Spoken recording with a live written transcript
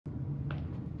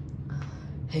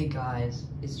Hey guys,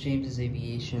 it's James's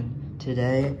Aviation.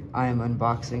 Today I am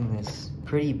unboxing this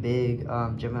pretty big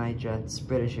Gemini Jet's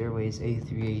British Airways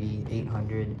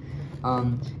A380-800.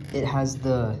 It has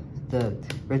the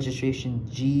registration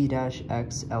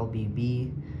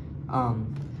G-XLBB.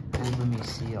 And let me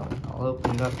see, I'll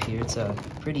open it up here. It's a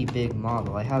pretty big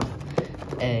model. I have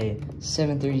a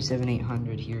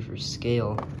 737-800 here for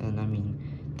scale, and I mean,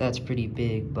 that's pretty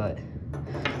big, but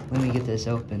let me get this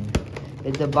open.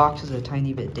 The box is a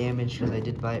tiny bit damaged because I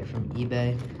did buy it from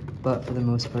eBay, but for the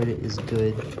most part it is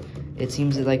good. It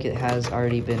seems like it has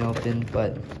already been opened,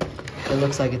 but it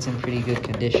looks like it's in pretty good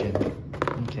condition.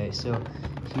 Okay, so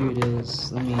here it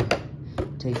is. Let me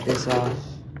take this off.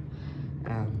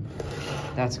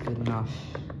 That's good enough.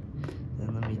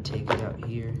 Then let me take it out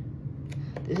here.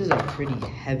 This is a pretty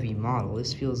heavy model.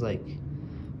 This feels like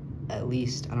at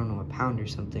least, I don't know, a pound or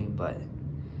something, but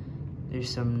there's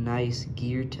some nice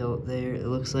gear tilt there. It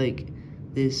looks like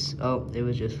this, oh, it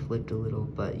was just flipped a little,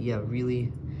 but yeah,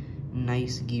 really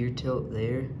nice gear tilt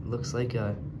there. It looks like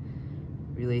a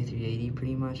real A380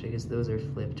 pretty much. I guess those are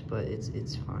flipped, but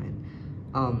it's fine.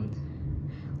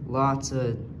 Lots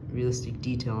of realistic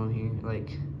detail on here.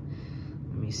 Like,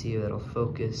 let me see if it'll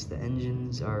focus. The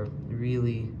engines are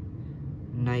really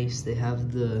nice. They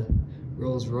have the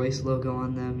Rolls-Royce logo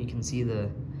on them. You can see the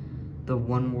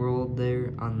One World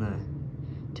there on the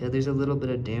tail. There's a little bit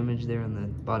of damage there on the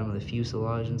bottom of the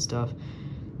fuselage and stuff.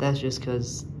 That's just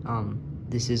because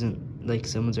this isn't like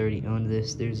someone's already owned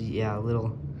this. There's, yeah,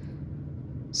 little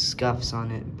scuffs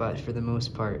on it, but for the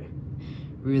most part,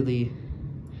 really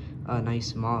a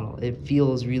nice model. It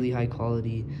feels really high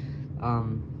quality.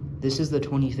 This is the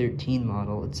 2013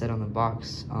 model. It said on the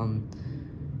box.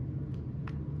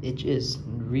 It is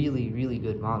really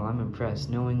good model. I'm impressed.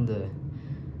 Knowing the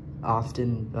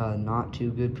often not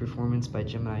too good performance by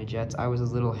Gemini Jets, I was a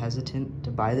little hesitant to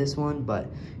buy this one, but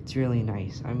it's really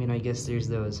nice. I mean, I guess there's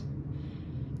those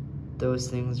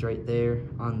things right there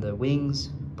on the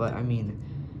wings, but I mean,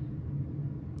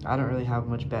 I don't really have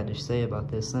much bad to say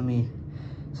about this.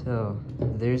 So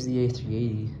there's the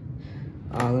A380.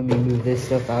 Let me move this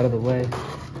stuff out of the way.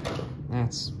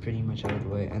 That's pretty much out of the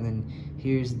way. And then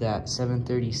here's that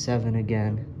 737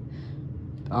 again.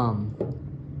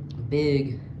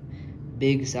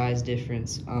 Big size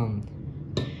difference.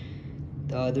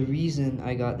 The reason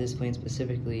I got this plane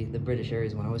specifically, the British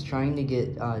Airways one, I was trying to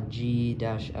get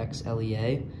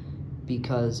G-XLEA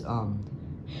because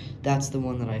that's the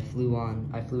one that I flew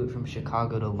on. I flew it from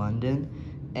Chicago to London,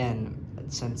 and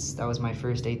since that was my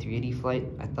first A380 flight,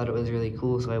 I thought it was really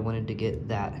cool, so I wanted to get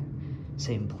that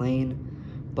same plane.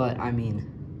 But I mean,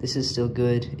 this is still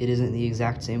good. It isn't the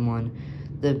exact same one.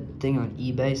 The thing on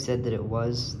eBay said that it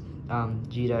was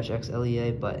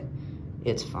G-XLEA, but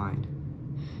it's fine.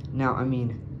 Now, I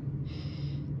mean,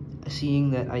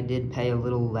 seeing that I did pay a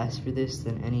little less for this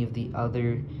than any of the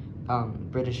other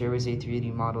British Airways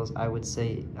A380 models, I would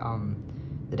say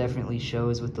it definitely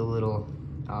shows with the little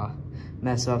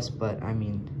mess ups, but I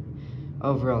mean,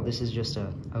 overall, this is just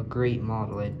a great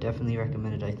model. I definitely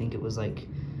recommend it. I think it was like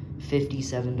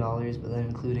 $57, but then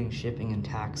including shipping and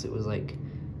tax, it was like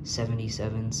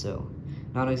 $77, so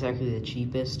not exactly the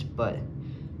cheapest, but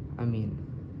I mean,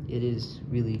 it is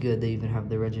really good. They even have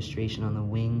the registration on the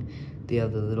wing. They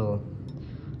have the little,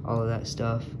 all of that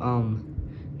stuff.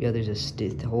 Yeah, there's a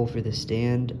hole for the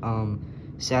stand.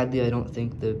 Sadly, I don't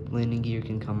think the landing gear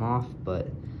can come off,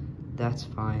 but that's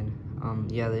fine.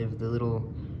 Yeah, they have the little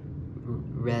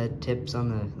red tips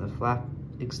on the flap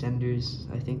extenders.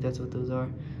 I think that's what those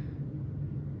are.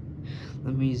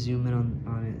 Let me zoom in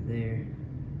on it there.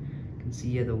 You can see,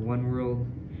 yeah, the One World,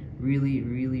 really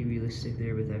realistic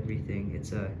there with everything.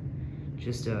 It's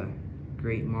just a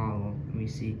great model. Let me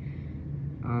see.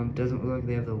 Doesn't look like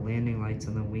they have the landing lights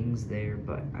on the wings there,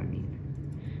 but I mean,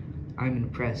 I'm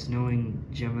impressed knowing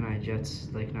Gemini Jets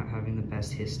like not having the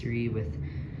best history with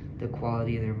the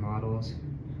quality of their models.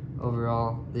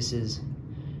 Overall, this is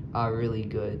really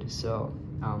good. So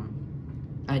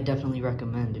I definitely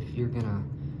recommend, if you're gonna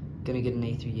get an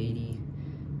A380,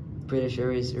 British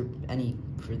Airways, or any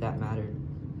for that matter,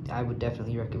 I would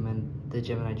definitely recommend the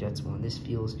Gemini Jets one. This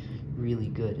feels really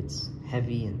good. It's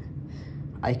heavy, and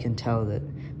I can tell that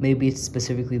maybe it's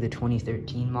specifically the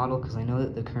 2013 model, because I know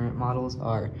that the current models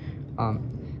are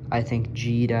I think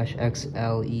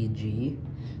G-XLEG,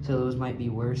 so those might be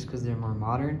worse because they're more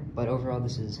modern, but overall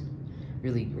this is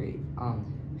really great.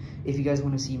 If you guys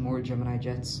want to see more Gemini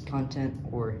Jets content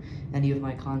or any of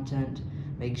my content,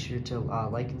 make sure to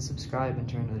like and subscribe and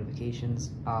turn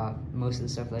notifications. Most of the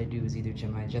stuff that I do is either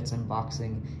Gemini Jets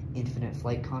unboxing, infinite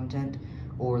flight content,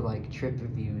 or like trip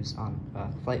reviews on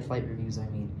flight reviews, I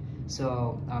mean.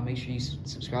 So make sure you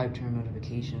subscribe, turn on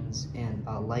notifications, and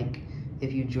like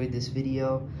if you enjoyed this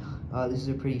video. This is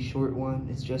a pretty short one.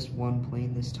 It's just one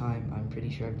plane this time. I'm pretty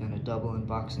sure I've done a double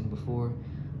unboxing before,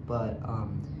 but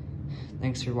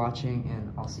thanks for watching,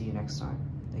 and I'll see you next time.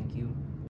 Thank you.